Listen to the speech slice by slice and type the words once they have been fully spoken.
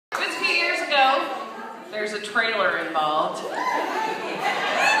there's a trailer involved.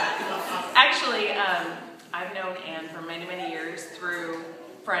 Actually, I've known Anne for many, many years through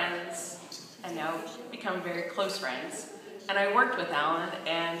friends, and now become very close friends. And I worked with Alan,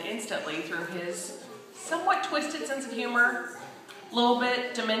 and instantly, through his somewhat twisted sense of humor, a little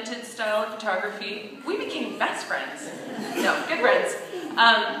bit demented style of photography, we became best friends. No, good friends.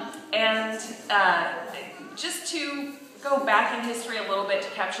 Just to go back in history a little bit to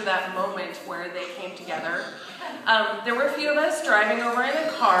capture that moment where they came together, there were a few of us driving over in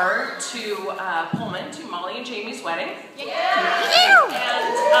a car to Pullman, to Molly and Jamie's wedding. Yeah.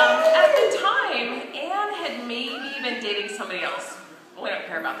 And at the time, Anne had maybe been dating somebody else. We don't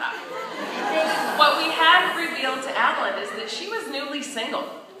care about that. What we had revealed to Alan is that she was newly single.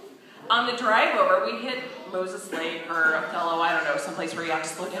 On the drive over, we hit Moses Lake or Othello, I don't know, someplace where you have to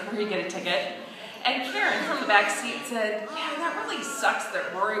slow down where you get a ticket. And Karen from the back seat said, yeah, that really sucks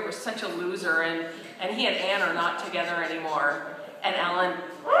that Rory was such a loser and he and Anne are not together anymore. And Alan,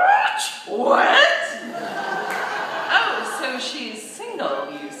 what? Oh, so she's single,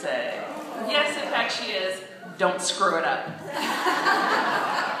 you say? Yes, in fact she is. Don't screw it up.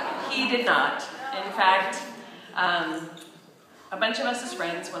 He did not. In fact, a bunch of us as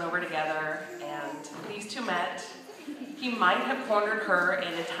friends went over together and these two met. He might have cornered her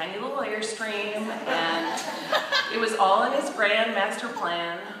in a tiny little airstream, and it was all in his grand master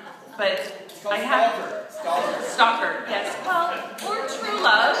plan. But I have stalker, yes. Well, or true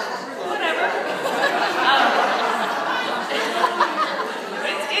love, whatever.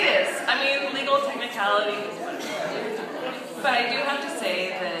 It is. I mean, legal technicalities. But I do have to say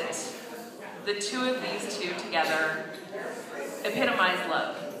that the two of these two together epitomize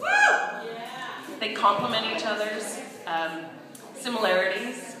love. They complement each other's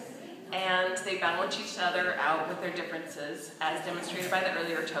similarities, and they balance each other out with their differences, as demonstrated by the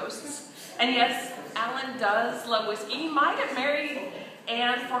earlier toasts. And yes, Alan does love whiskey. He might have married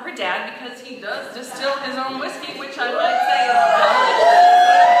Anne for her dad because he does distill his own whiskey, which I might say is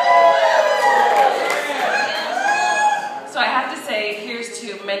delicious. So I have to say, here's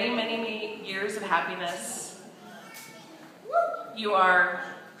to many, many years of happiness. You are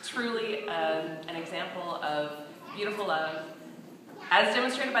truly an example of beautiful love, as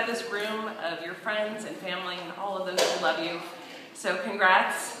demonstrated by this room of your friends and family and all of those who love you. So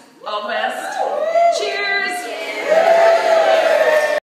congrats, all the best. Cheers!